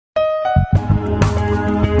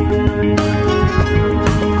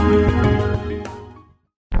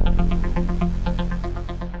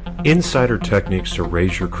Insider Techniques to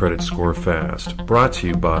Raise Your Credit Score Fast, brought to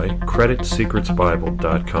you by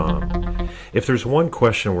CreditSecretsBible.com. If there's one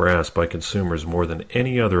question we're asked by consumers more than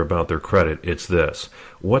any other about their credit, it's this: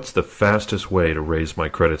 what's the fastest way to raise my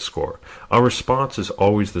credit score? Our response is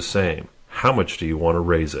always the same: how much do you want to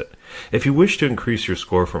raise it? If you wish to increase your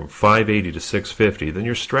score from 580 to 650, then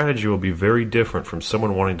your strategy will be very different from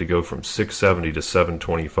someone wanting to go from 670 to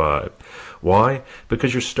 725. Why?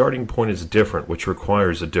 Because your starting point is different, which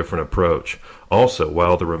requires a different approach. Also,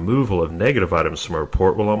 while the removal of negative items from a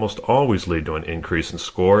report will almost always lead to an increase in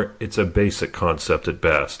score, it's a basic concept at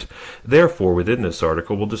best. Therefore, within this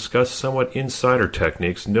article, we'll discuss somewhat insider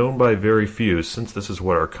techniques known by very few, since this is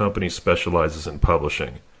what our company specializes in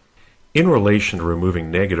publishing. In relation to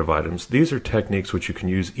removing negative items, these are techniques which you can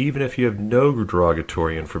use even if you have no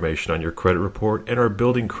derogatory information on your credit report and are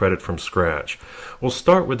building credit from scratch. We'll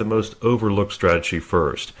start with the most overlooked strategy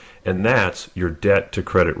first, and that's your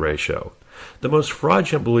debt-to-credit ratio. The most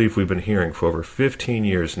fraudulent belief we've been hearing for over 15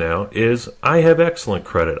 years now is, I have excellent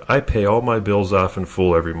credit. I pay all my bills off in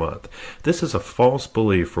full every month. This is a false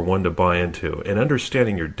belief for one to buy into, and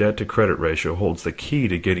understanding your debt-to-credit ratio holds the key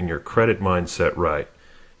to getting your credit mindset right.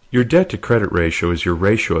 Your debt-to-credit ratio is your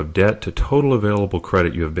ratio of debt to total available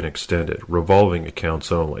credit you have been extended, revolving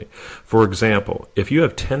accounts only. For example, if you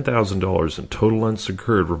have $10,000 in total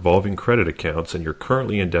unsecured revolving credit accounts and you're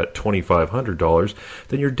currently in debt $2,500,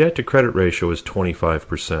 then your debt-to-credit ratio is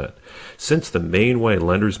 25%. Since the main way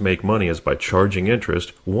lenders make money is by charging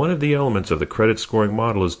interest, one of the elements of the credit scoring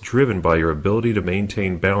model is driven by your ability to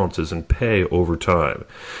maintain balances and pay over time.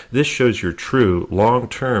 This shows your true,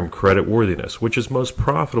 long-term credit worthiness, which is most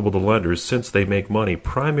profitable to lenders since they make money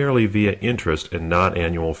primarily via interest and not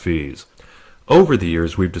annual fees. Over the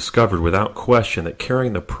years, we've discovered without question that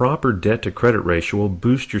carrying the proper debt-to-credit ratio will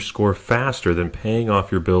boost your score faster than paying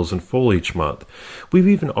off your bills in full each month. We've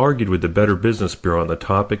even argued with the Better Business Bureau on the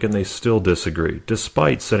topic, and they still disagree,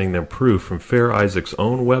 despite sending them proof from Fair Isaac's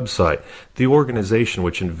own website, the organization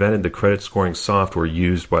which invented the credit scoring software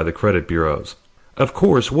used by the credit bureaus. Of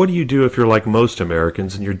course, what do you do if you're like most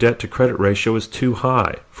Americans and your debt-to-credit ratio is too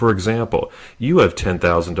high? For example, you have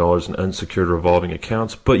 $10,000 in unsecured revolving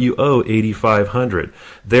accounts, but you owe $8,500,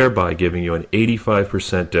 thereby giving you an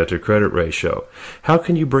 85% debt-to-credit ratio. How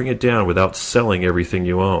can you bring it down without selling everything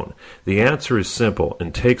you own? The answer is simple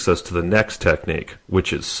and takes us to the next technique,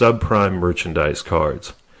 which is subprime merchandise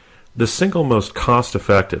cards. The single most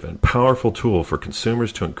cost-effective and powerful tool for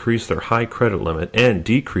consumers to increase their high credit limit and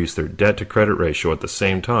decrease their debt-to-credit ratio at the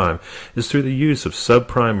same time is through the use of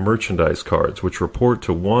subprime merchandise cards, which report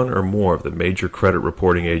to one or more of the major credit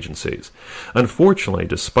reporting agencies. Unfortunately,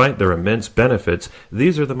 despite their immense benefits,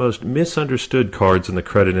 these are the most misunderstood cards in the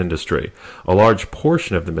credit industry. A large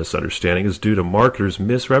portion of the misunderstanding is due to marketers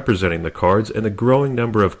misrepresenting the cards and the growing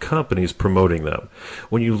number of companies promoting them.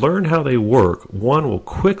 When you learn how they work, one will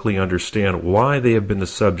quickly understand why they have been the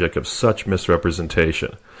subject of such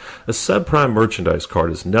misrepresentation. A subprime merchandise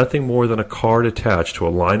card is nothing more than a card attached to a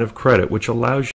line of credit which allows you